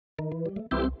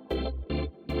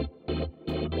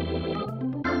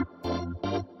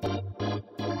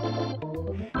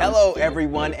Hello,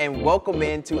 everyone, and welcome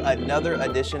into another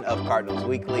edition of Cardinals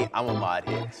Weekly. I'm Ahmad.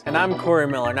 And I'm Corey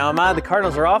Miller. Now, Ahmad, the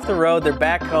Cardinals are off the road. They're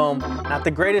back home. Not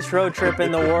the greatest road trip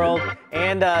in the world,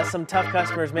 and some tough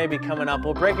customers may be coming up.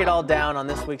 We'll break it all down on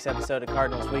this week's episode of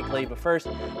Cardinals Weekly, but first,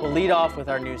 we'll lead off with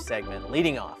our news segment,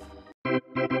 Leading Off.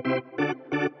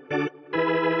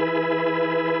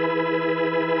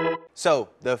 So,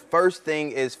 the first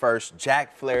thing is first,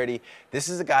 Jack Flaherty. This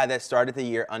is a guy that started the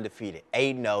year undefeated,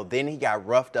 8-0. Then he got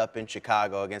roughed up in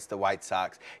Chicago against the White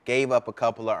Sox, gave up a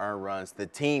couple of earned runs. The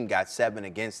team got 7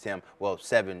 against him, well,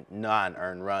 7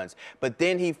 non-earned runs. But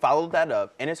then he followed that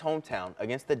up in his hometown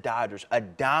against the Dodgers, a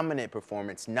dominant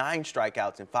performance, 9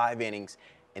 strikeouts in 5 innings,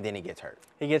 and then he gets hurt.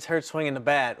 He gets hurt swinging the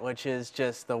bat, which is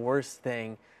just the worst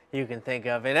thing you can think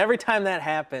of. And every time that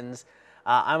happens,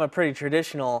 I'm a pretty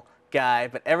traditional guy,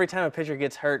 but every time a pitcher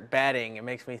gets hurt batting, it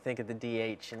makes me think of the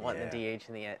DH and wanting the DH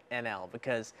in the NL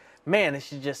because, man,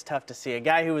 this is just tough to see. A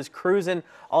guy who was cruising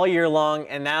all year long,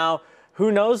 and now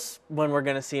who knows when we're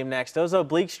going to see him next. Those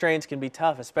oblique strains can be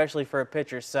tough, especially for a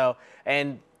pitcher. So,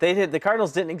 and the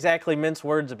Cardinals didn't exactly mince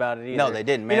words about it either. No, they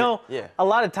didn't, man. You know, a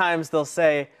lot of times they'll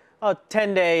say, oh,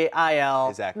 10-day IL,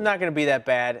 exactly. Not going to be that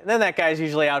bad. And then that guy's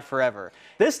usually out forever.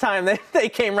 This time, they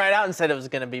came right out and said it was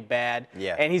going to be bad,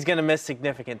 and he's going to miss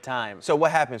significant time. So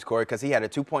what happens, Corey? Because he had a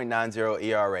 2.90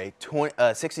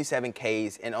 ERA, 67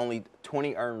 Ks, and only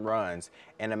 20 earned runs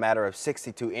in a matter of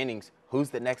 62 innings. Who's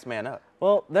the next man up?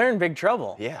 Well, they're in big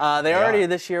trouble. Yeah, they already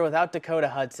this year without Dakota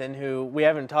Hudson, who we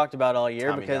haven't talked about all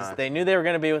year because they knew they were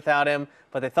going to be without him,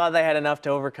 but they thought they had enough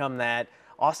to overcome that.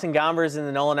 Austin Gomber's in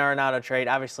the Nolan Arenado trade.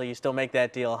 Obviously, you still make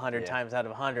that deal 100 times out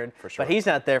of 100. For sure. But he's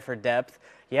not there for depth.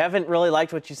 You haven't really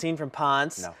liked what you've seen from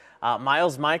Ponce. No.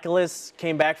 Miles Michaelis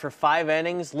came back for 5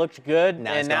 innings, looked good.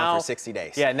 Now he's gone for 60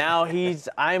 days. Yeah, now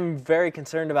I'm very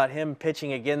concerned about him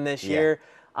pitching again this year.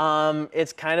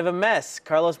 It's kind of a mess.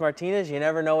 Carlos Martinez, you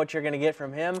never know what you're going to get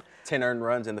from him. 10 earned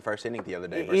runs in the first inning the other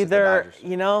day versus the Dodgers.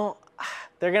 You know,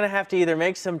 they're going to have to either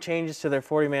make some changes to their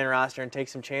 40-man roster and take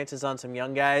some chances on some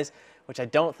young guys, which I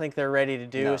don't think they're ready to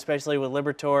do, especially with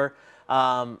Liberatore.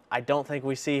 I don't think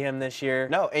we see him this year.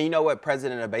 No, and you know what?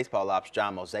 President of Baseball Ops,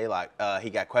 John Mozeliak, he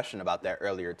got questioned about that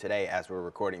earlier today as we're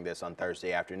recording this on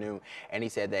Thursday afternoon, and he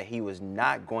said that he was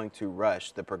not going to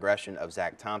rush the progression of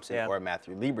Zach Thompson or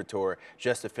Matthew Liberatore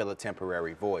just to fill a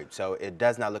temporary void. So it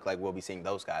does not look like we'll be seeing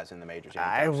those guys in the majors.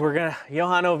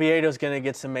 Johan Oviedo's going to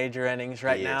get some major innings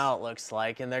right now, it looks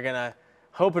like, and they're going to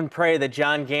hope and pray that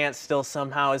John Gant still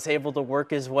somehow is able to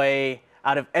work his way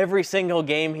out of every single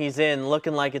game he's in,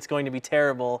 looking like it's going to be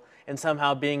terrible, and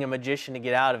somehow being a magician to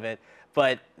get out of it.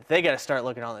 But they got to start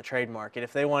looking on the trade market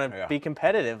if they want to be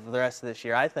competitive the rest of this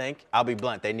year, I think. I'll be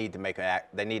blunt. They need to make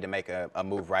a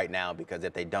move right now, because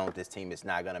if they don't, this team is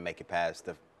not going to make it past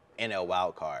the NL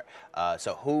wild card.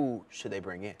 So who should they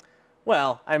bring in?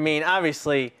 Well, I mean,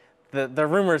 obviously, the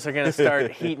rumors are going to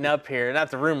start heating up here. Not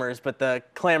the rumors, but the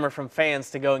clamor from fans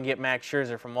to go and get Max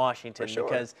Scherzer from Washington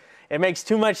because it makes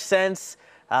too much sense.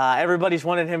 Everybody's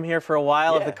wanted him here for a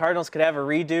while. If the Cardinals could have a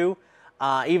redo,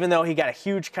 even though he got a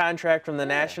huge contract from the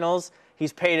Nationals,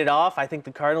 he's paid it off. I think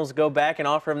the Cardinals go back and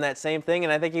offer him that same thing,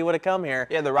 and I think he would have come here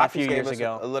the Rockies gave us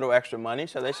a little extra money,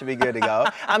 so they should be good to go.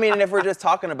 I mean, and if we're just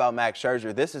talking about Max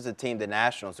Scherzer, this is a team, the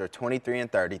Nationals, they're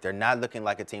 23-30. They're not looking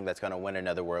like a team that's going to win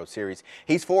another World Series.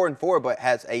 He's 4-4, but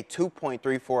has a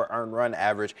 2.34 earned run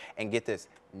average, and get this,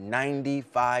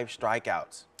 95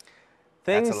 strikeouts.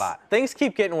 That's a lot. Things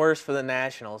keep getting worse for the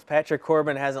Nationals. Patrick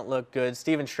Corbin hasn't looked good.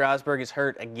 Steven Strasburg is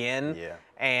hurt again,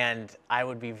 and I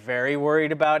would be very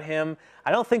worried about him.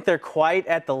 I don't think they're quite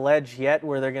at the ledge yet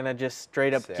where they're going to just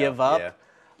straight up give up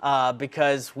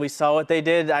because we saw what they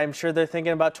did. I'm sure they're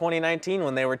thinking about 2019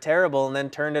 when they were terrible and then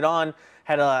turned it on,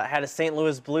 had a St.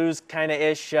 Louis Blues kind of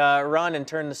ish run and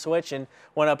turned the switch and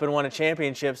went up and won a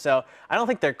championship. So I don't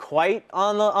think they're quite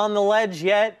on the ledge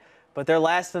yet. But they're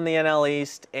last in the NL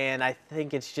East, and I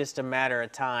think it's just a matter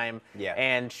of time.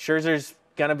 And Scherzer's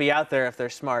going to be out there if they're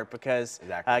smart because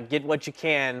get what you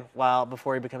can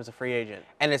before he becomes a free agent.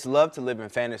 And it's love to live in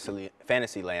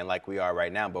fantasy land like we are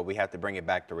right now, but we have to bring it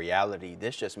back to reality.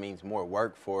 This just means more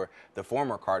work for the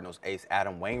former Cardinals ace,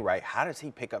 Adam Wainwright. How does he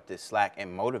pick up this slack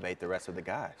and motivate the rest of the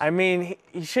guys? I mean,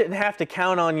 you shouldn't have to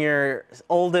count on your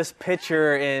oldest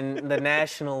pitcher in the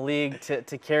National League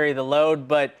to carry the load,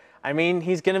 but I mean,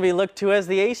 he's going to be looked to as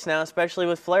the ace now, especially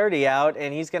with Flaherty out,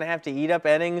 and he's going to have to eat up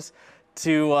innings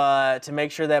to make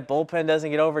sure that bullpen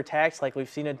doesn't get overtaxed like we've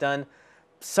seen it done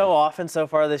so often so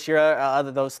far this year.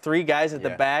 Those 3 guys at the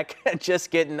back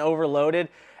just getting overloaded.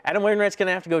 Adam Wainwright's going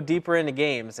to have to go deeper into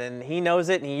games, and he knows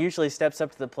it, and he usually steps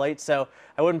up to the plate, so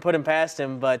I wouldn't put him past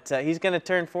him, but he's going to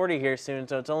turn 40 here soon,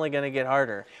 so it's only going to get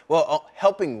harder. Well,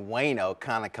 helping Waino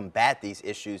kind of combat these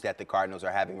issues that the Cardinals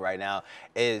are having right now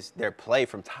is their play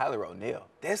from Tyler O'Neill.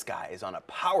 This guy is on a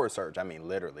power surge, I mean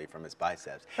literally from his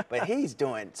biceps, but he's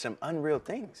doing some unreal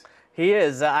things. He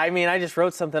is. I mean, I just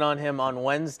wrote something on him on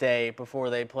Wednesday before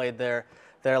they played their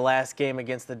last game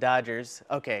against the Dodgers.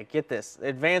 Okay, get this.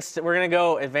 We're going to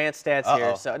go advanced stats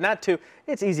here. So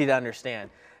it's easy to understand.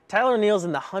 Tyler O'Neill's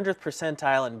in the 100th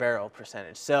percentile in barrel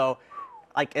percentage. So,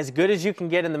 like, as good as you can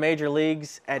get in the major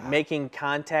leagues at making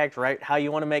contact, right, how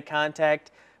you want to make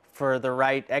contact for the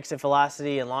right exit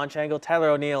velocity and launch angle, Tyler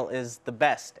O'Neill is the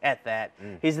best at that.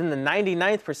 He's in the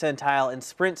 99th percentile in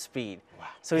sprint speed. Wow.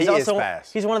 So he's also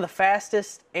fast. He's one of the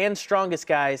fastest and strongest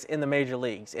guys in the major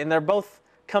leagues, and they're both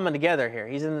coming together here.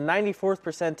 He's in the 94th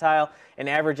percentile in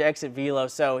average exit velo,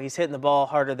 so he's hitting the ball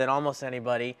harder than almost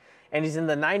anybody. And he's in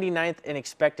the 99th in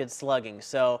expected slugging.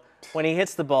 So when he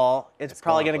hits the ball, it's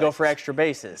probably going to go for extra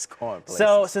bases.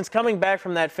 So since coming back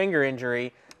from that finger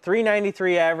injury,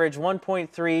 393 average,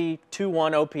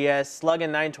 1.321 OPS, slugging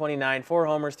 929, 4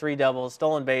 homers, 3 doubles,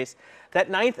 stolen base. That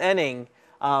 9th inning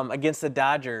against the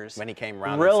Dodgers, when he came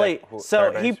around, really,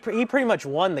 so he pretty much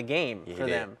won the game for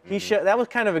them. That was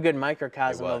kind of a good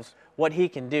microcosm of what he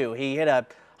can do. He hit a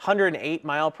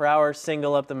 108-mile-per-hour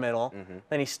single up the middle.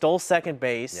 Then he stole second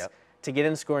base to get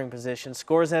in scoring position.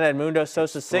 Scores in Edmundo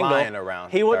Sosa's single.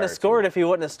 He wouldn't have scored if he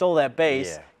wouldn't have stole that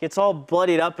base. Gets all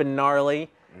bloodied up and gnarly.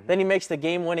 Then he makes the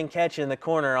game-winning catch in the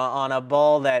corner on a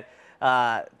ball that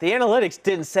the analytics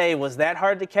didn't say was that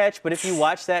hard to catch, but if you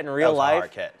watch that in real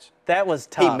life, that was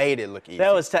tough. He made it look easy.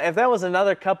 That was tough. If that was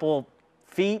another couple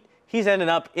feet, he's ending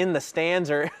up in the stands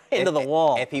or into the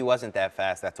wall. If he wasn't that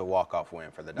fast, that's a walk-off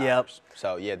win for the Dodgers.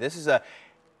 So, yeah,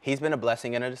 he's been a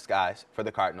blessing in a disguise for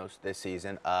the Cardinals this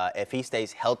season. If he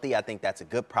stays healthy, I think that's a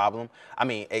good problem. I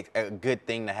mean, a good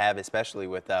thing to have, especially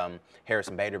with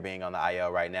Harrison Bader being on the IL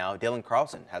right now. Dylan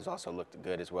Carlson has also looked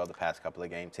good as well the past couple of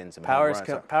games.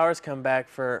 Powers come back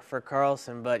for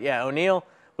Carlson. But, yeah, O'Neill,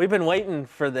 we've been waiting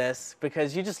for this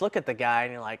because you just look at the guy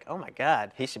and you're like, oh, my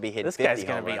God. He should be hitting 50 This guy's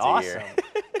going to be awesome.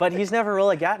 But he's never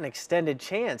really gotten an extended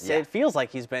chance. It feels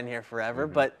like he's been here forever,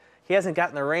 but he hasn't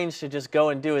gotten the range to just go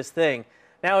and do his thing.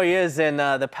 Now he is, and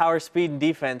the power, speed, and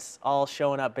defense all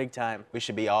showing up big time. We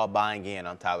should be all buying in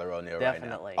on Tyler O'Neill right now.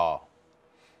 Definitely. All.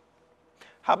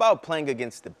 How about playing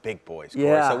against the big boys, Corey?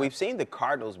 Yeah. So we've seen the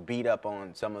Cardinals beat up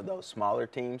on some of those smaller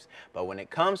teams, but when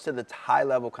it comes to the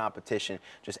high-level competition,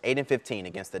 just 8-15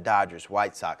 against the Dodgers,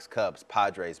 White Sox, Cubs,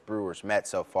 Padres, Brewers,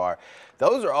 Mets so far.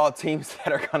 Those are all teams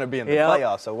that are going to be in the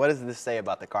playoffs. So what does this say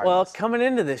about the Cardinals? Well, coming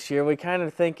into this year, we kind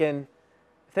of thinking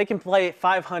if they can play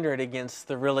 500 against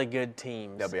the really good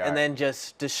teams and then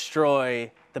just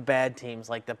destroy the bad teams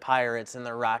like the Pirates and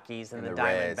the Rockies and the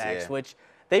Diamondbacks, which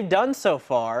they've done so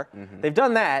far. They've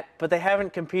done that, but they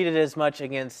haven't competed as much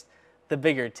against the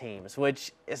bigger teams,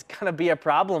 which is going to be a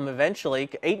problem eventually.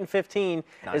 8-15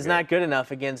 is not good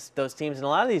enough against those teams, and a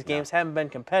lot of these games haven't been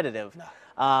competitive.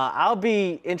 I'll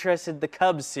be interested. The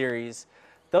Cubs series,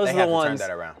 those are the ones.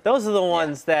 Those are the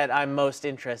ones that I'm most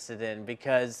interested in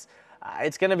because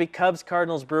it's going to be Cubs,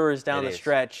 Cardinals, Brewers down the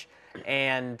stretch,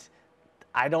 and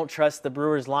I don't trust the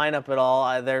Brewers lineup at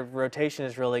all. Their rotation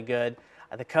is really good.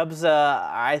 The Cubs,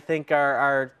 I think,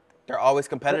 they're always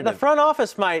competitive. The front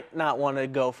office might not want to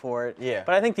go for it.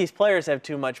 But I think these players have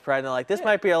too much pride. And they're like, this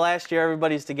might be our last year.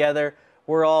 Everybody's together.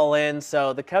 We're all in.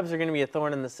 So the Cubs are going to be a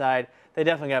thorn in the side. They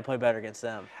definitely got to play better against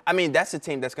them. I mean, that's a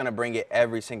team that's going to bring it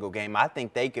every single game. I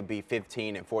think they could be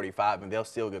 15-45, and they'll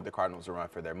still give the Cardinals a run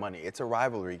for their money. It's a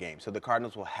rivalry game, so the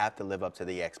Cardinals will have to live up to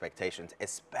the expectations,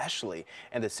 especially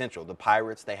in the Central. The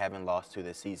Pirates, they haven't lost to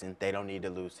this season. They don't need to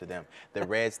lose to them. The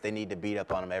Reds, they need to beat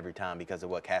up on them every time because of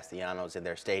what Castellanos in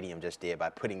their stadium just did by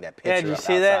putting that pitcher up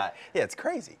outside. That? Yeah, it's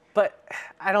crazy. But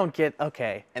I don't get,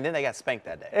 And then they got spanked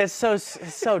that day. It's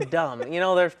so dumb. You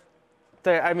know,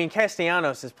 I mean,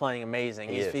 Castellanos is playing amazing.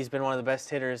 He's been one of the best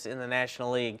hitters in the National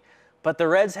League. But the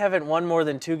Reds haven't won more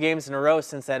than 2 games in a row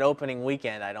since that opening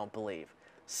weekend, I don't believe.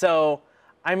 So,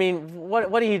 I mean,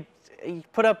 what do you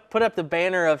put up the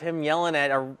banner of him yelling at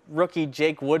a rookie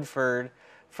Jake Woodford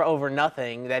for over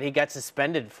nothing that he got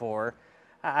suspended for?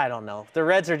 I don't know. The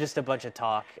Reds are just a bunch of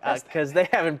talk because they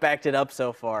haven't backed it up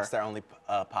so far. That's their only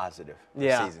positive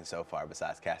season so far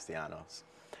besides Castellanos.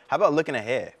 How about looking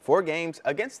ahead? 4 games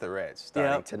against the Reds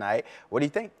starting tonight. What do you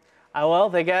think? Well,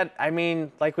 they got, I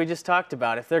mean, like we just talked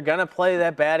about, if they're going to play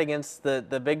that bad against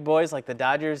the big boys like the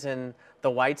Dodgers and the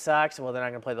White Sox, well, they're not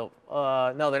going to play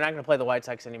no, they're not going to play the White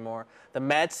Sox anymore. The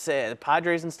Mets, the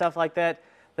Padres and stuff like that,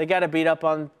 they got to beat up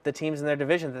on the teams in their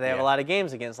division that they have a lot of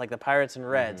games against, like the Pirates and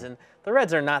Reds. And the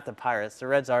Reds are not the Pirates. The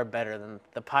Reds are better than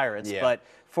the Pirates. But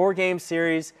 4-game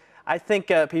series, I think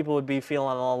people would be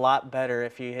feeling a lot better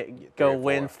if you go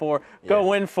win 4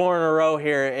 in a row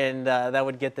here, and that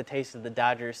would get the taste of the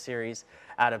Dodgers series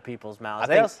out of people's mouths.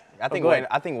 I think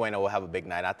Waino will have a big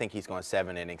night. I think he's going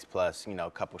 7 innings plus,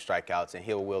 a couple strikeouts, and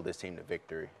he'll will this team to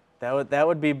victory. That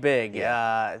would be big,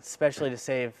 especially to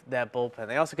save that bullpen.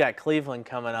 They also got Cleveland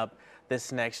coming up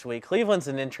this next week. Cleveland's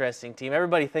an interesting team.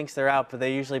 Everybody thinks they're out, but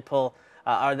they usually pull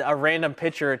a random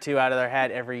pitcher or two out of their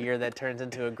hat every year that turns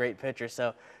into a great pitcher.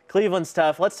 So Cleveland's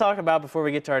tough. Let's talk about, before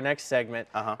we get to our next segment,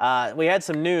 we had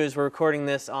some news. We're recording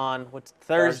this on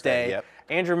Thursday.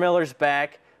 Andrew Miller's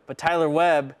back, but Tyler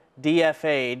Webb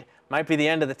DFA'd. Might be the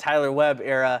end of the Tyler Webb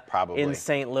era in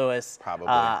St. Louis.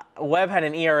 Webb had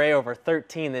an ERA over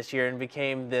 13 this year and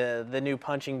became the new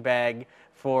punching bag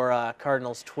for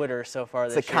Cardinals Twitter so far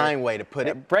this year. It's a kind way to put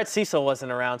it. Brett Cecil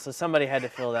wasn't around, so somebody had to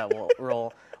fill that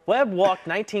role. Webb walked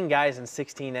 19 guys in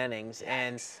 16 innings,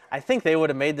 and I think they would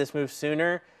have made this move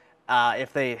sooner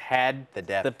if they had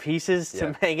the pieces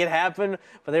to make it happen,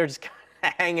 but they were just kind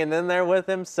of hanging in there with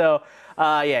him. So,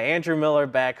 Andrew Miller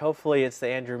back. Hopefully it's the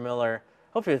Andrew Miller.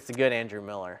 Hopefully it's the good Andrew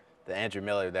Miller. The Andrew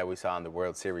Miller that we saw in the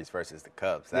World Series versus the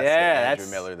Cubs. That's the Andrew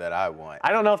Miller that I want.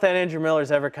 I don't know if that Andrew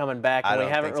Miller's ever coming back, and we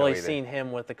haven't really seen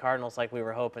him with the Cardinals like we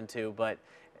were hoping to, but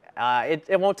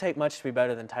it won't take much to be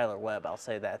better than Tyler Webb, I'll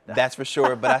say that. That's for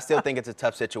sure, but I still think it's a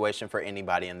tough situation for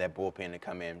anybody in that bullpen to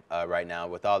come in right now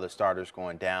with all the starters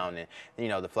going down and,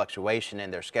 the fluctuation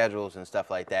in their schedules and stuff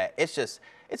like that. It's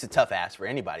a tough ask for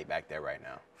anybody back there right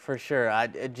now. For sure.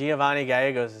 Giovanni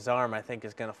Gallegos' arm, I think,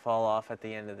 is going to fall off at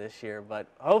the end of this year. But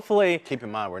hopefully... Keep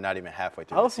in mind, we're not even halfway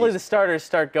through Hopefully the starters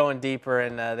start going deeper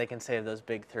and they can save those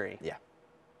big 3. Yeah.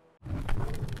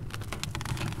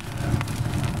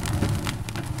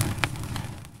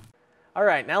 All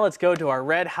right, now let's go to our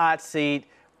red hot seat.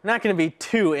 We're not going to be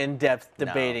too in-depth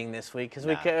debating this week because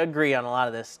we can agree on a lot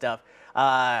of this stuff.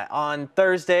 On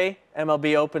Thursday,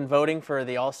 MLB opened voting for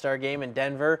the All-Star game in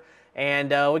Denver. And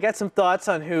we got some thoughts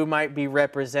on who might be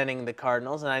representing the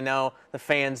Cardinals, and I know the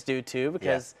fans do too,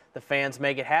 because the fans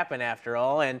make it happen after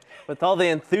all. And with all the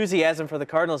enthusiasm for the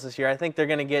Cardinals this year, I think they're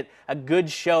going to get a good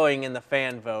showing in the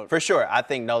fan vote. For sure. I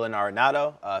think Nolan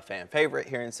Arenado, fan favorite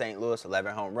here in St. Louis,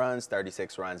 11 home runs,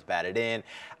 36 runs batted in.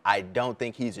 I don't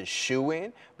think he's a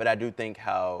shoo-in, but I do think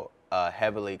how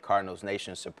heavily Cardinals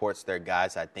Nation supports their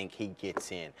guys, I think he gets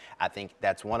in. I think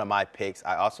that's one of my picks.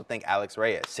 I also think Alex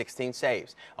Reyes, 16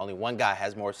 saves. Only one guy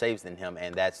has more saves than him,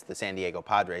 and that's the San Diego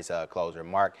Padres closer,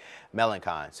 Mark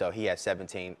Melancon. So he has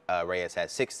 17. Reyes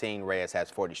has 16. Reyes has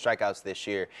 40 strikeouts this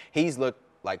year. He's looked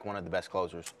like one of the best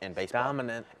closers in baseball.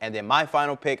 Dominant. And then my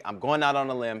final pick, I'm going out on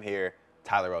a limb here,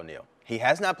 Tyler O'Neill. He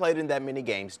has not played in that many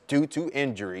games due to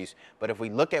injuries, but if we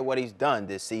look at what he's done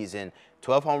this season,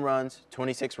 12 home runs,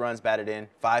 26 runs batted in,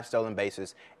 5 stolen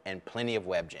bases, and plenty of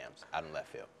web jams out in left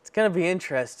field. It's going to be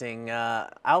interesting.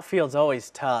 Outfield's always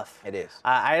tough. It is.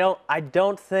 I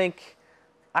don't think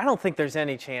there's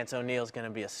any chance O'Neill's going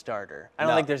to be a starter. I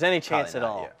don't think there's any chance at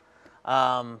all.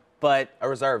 But a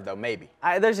reserve though, maybe.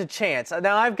 There's a chance.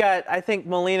 Now I think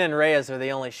Molina and Reyes are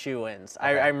the only shoe-ins.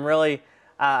 Okay. I'm really.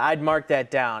 I'd mark that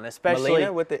down, especially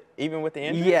Molina even with the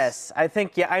injuries? Yes, I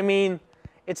think. Yeah, I mean,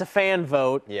 it's a fan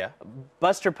vote. Yeah.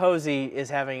 Buster Posey is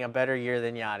having a better year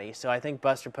than Yachty, so I think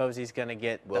Buster Posey's going to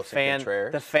get the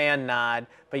fan nod.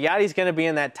 But Yachty's going to be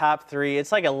in that top 3.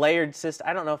 It's like a layered system.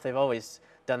 I don't know if they've always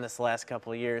done this the last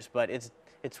couple of years, but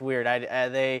it's weird.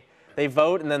 They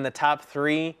vote, and then the top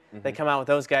 3, they come out with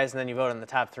those guys, and then you vote on the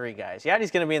top 3 guys. Yachty's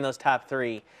going to be in those top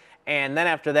 3, and then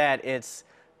after that, it's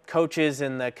coaches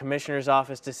in the commissioner's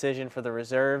office decision for the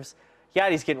reserves.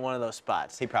 Yachty's getting one of those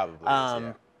spots. He probably is,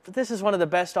 yeah. But this is one of the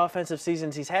best offensive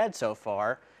seasons he's had so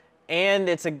far, and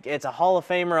it's a Hall of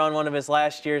Famer on one of his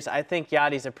last years. I think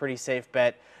Yachty's a pretty safe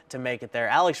bet to make it there.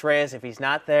 Alex Reyes, if he's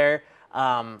not there,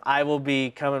 I will be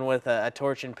coming with a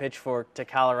torch and pitchfork to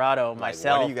Colorado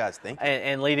myself. What are you guys thinking?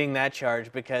 And leading that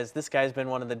charge, because this guy's been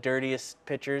one of the dirtiest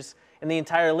pitchers in the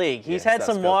entire league. He's had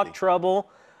some walk trouble,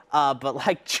 but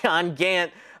like John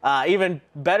Gant, even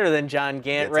better than John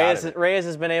Gant, Reyes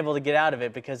has been able to get out of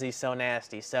it because he's so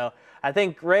nasty. So I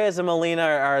think Reyes and Molina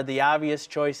are the obvious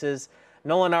choices.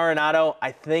 Nolan Arenado,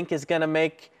 I think, is going to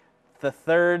make the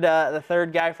third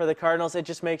guy for the Cardinals. It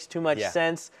just makes too much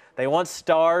sense. They want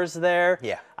stars there.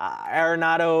 Yeah.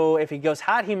 Arenado, if he goes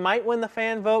hot, he might win the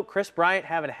fan vote. Chris Bryant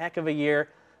having a heck of a year.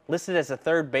 Listed as a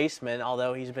third baseman,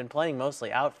 although he's been playing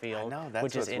mostly outfield,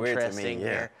 which is interesting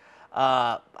here.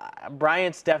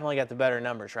 Bryant's definitely got the better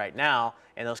numbers right now,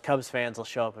 and those Cubs fans will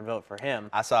show up and vote for him.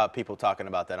 I saw people talking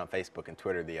about that on Facebook and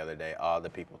Twitter the other day. All the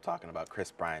people talking about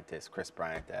Chris Bryant this, Chris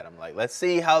Bryant that. I'm like, let's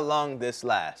see how long this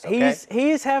lasts. Okay?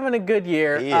 He's having a good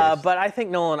year, He is. but I think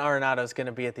Nolan Arenado is going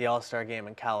to be at the All-Star game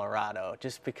in Colorado,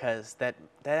 just because that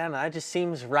just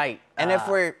seems right. And if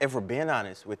we're being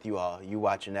honest with you all, you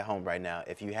watching at home right now,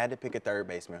 if you had to pick a third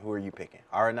baseman, who are you picking?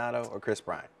 Arenado or Chris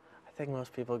Bryant? I think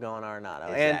most people go on Arenado.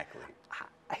 Exactly.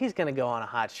 And he's going to go on a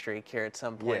hot streak here at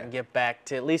some point and get back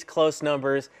to at least close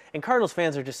numbers. And Cardinals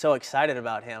fans are just so excited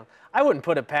about him. I wouldn't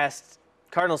put it past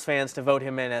Cardinals fans to vote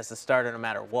him in as the starter no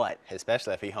matter what.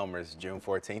 Especially if he homers June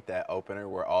 14th, that opener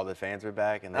where all the fans are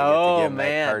back and they get to give him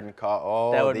that curtain call.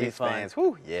 Oh, that would these be fun. fans.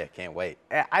 Whew, yeah, can't wait.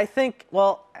 I think,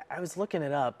 well, I was looking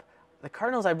it up. The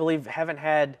Cardinals, I believe, haven't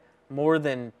had more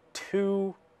than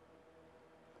two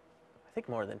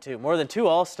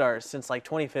All-Stars since like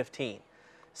 2015.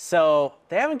 So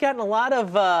they haven't gotten a lot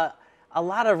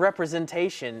of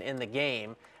representation in the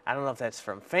game. I don't know if that's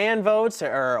from fan votes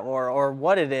or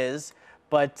what it is,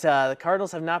 but the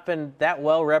Cardinals have not been that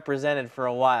well represented for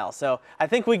a while. So I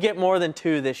think we get more than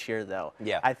 2 this year, though.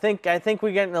 Yeah. I think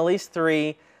we get at least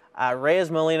 3. Reyes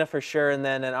Molina for sure, and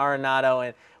then an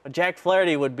Arenado, and Jack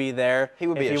Flaherty would be there. He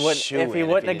would be if he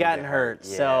wouldn't have gotten hurt.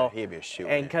 Yeah, so he'd be a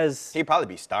shoe-in. And because he'd probably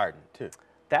be starting too.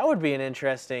 That would be an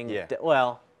interesting. Yeah.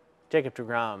 Well, Jacob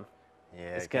deGrom.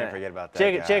 Yeah, can't forget about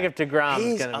that guy. Jacob deGrom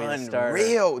is going to be the starter. He's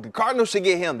unreal. The Cardinals should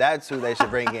get him. That's who they should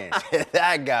bring in.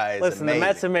 That guy is Listen, amazing. the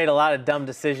Mets have made a lot of dumb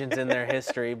decisions in their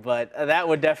history, but that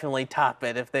would definitely top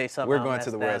it if they somehow We're going messed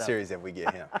to the that World up. Series if we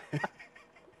get him.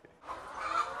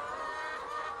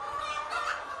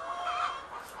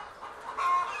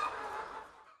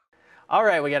 All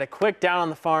right, we got a quick down on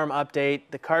the farm update.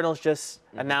 The Cardinals just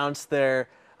announced their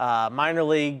minor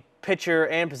league pitcher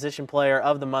and position player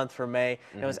of the month for May.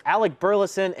 It was Alec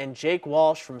Burleson and Jake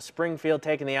Walsh from Springfield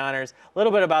taking the honors. A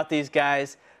little bit about these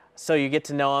guys so you get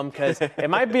to know them, because it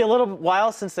might be a little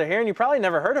while since they're here, and you probably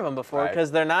never heard of them before,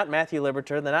 because they're not Matthew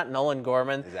Libertor, they're not Nolan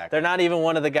Gorman. Exactly. They're not even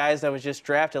one of the guys that was just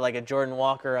drafted like a Jordan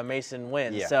Walker, a Mason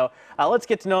Wynn. Yeah. So let's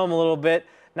get to know them a little bit.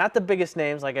 Not the biggest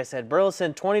names, like I said.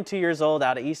 Burleson, 22 years old,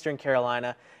 out of Eastern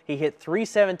Carolina. He hit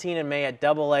 .317 in May at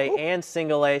Double-A and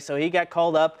Single-A, so he got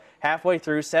called up halfway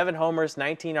through. 7 homers,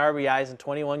 19 RBIs in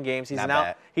 21 games. He's an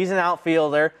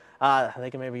outfielder. They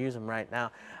can maybe use him right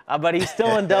now. But he's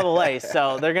still in Double-A,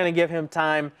 so they're going to give him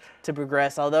time to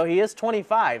progress, although he is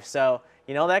 25. So,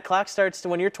 you know, that clock starts to,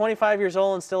 when you're 25 years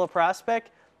old and still a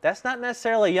prospect, that's not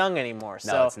necessarily young anymore.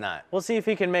 No, it's not. We'll see if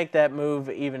he can make that move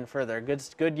even further.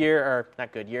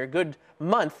 Good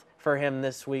month for him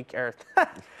this week. Or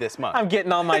this month. I'm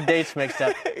getting all my dates mixed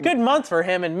up. Good month for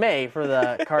him in May for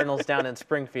the Cardinals down in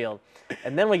Springfield.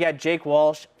 And then we got Jake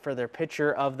Walsh for their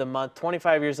pitcher of the month,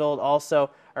 25 years old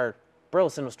also, or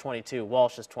Burleson was 22,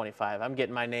 Walsh is 25. I'm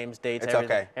getting my names, dates,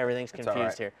 everything's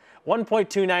confused here.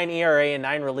 1.29 ERA and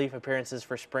 9 relief appearances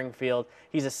for Springfield.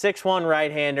 He's a 6'1"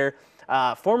 right-hander.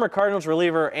 Former Cardinals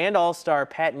reliever and All-Star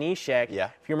Pat Neshek. Yeah.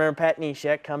 If you remember, Pat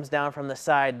Neshek comes down from the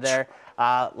side there.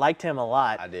 Liked him a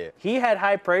lot. I did. He had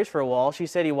high praise for Walsh. He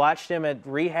said he watched him at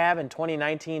rehab in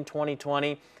 2019,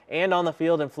 2020, and on the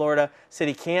field in Florida. Said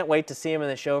he can't wait to see him in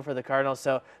the show for the Cardinals.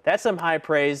 So that's some high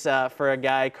praise for a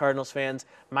guy Cardinals fans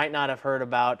might not have heard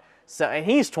about. So, and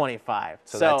he's 25.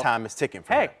 So that time is ticking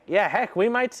for him. Heck, we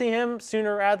might see him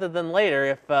sooner rather than later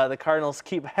if the Cardinals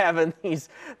keep having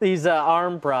these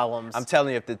arm problems. I'm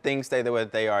telling you, if the things stay the way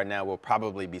that they are now, we'll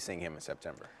probably be seeing him in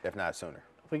September, if not sooner.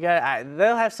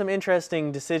 They'll have some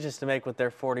interesting decisions to make with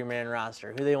their 40-man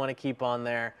roster, who they want to keep on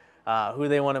there, who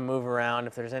they want to move around,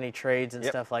 if there's any trades and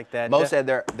stuff like that. Most said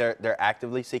they're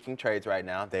actively seeking trades right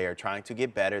now. They are trying to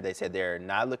get better. They said they're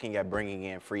not looking at bringing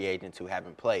in free agents who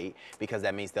haven't played, because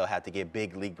that means they'll have to get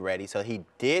big league ready. So he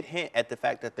did hint at the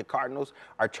fact that the Cardinals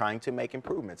are trying to make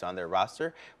improvements on their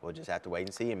roster. We'll just have to wait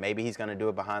and see. And maybe he's going to do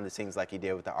it behind the scenes like he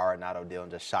did with the Arenado deal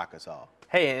and just shock us all.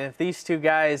 Hey, and if these two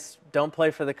guys don't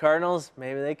play for the Cardinals,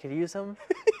 maybe they could use them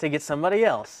to get somebody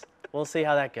else. We'll see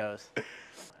how that goes.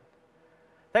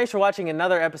 Thanks for watching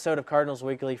another episode of Cardinals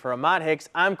Weekly. For Ahmad Hicks,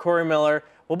 I'm Corey Miller.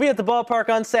 We'll be at the ballpark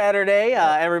on Saturday.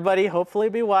 Everybody hopefully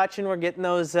be watching. We're getting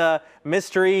those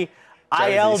mystery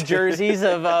IL jerseys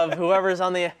of whoever's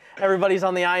everybody's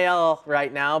on the IL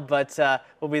right now. But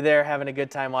we'll be there having a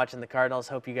good time watching the Cardinals.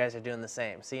 Hope you guys are doing the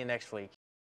same. See you next week.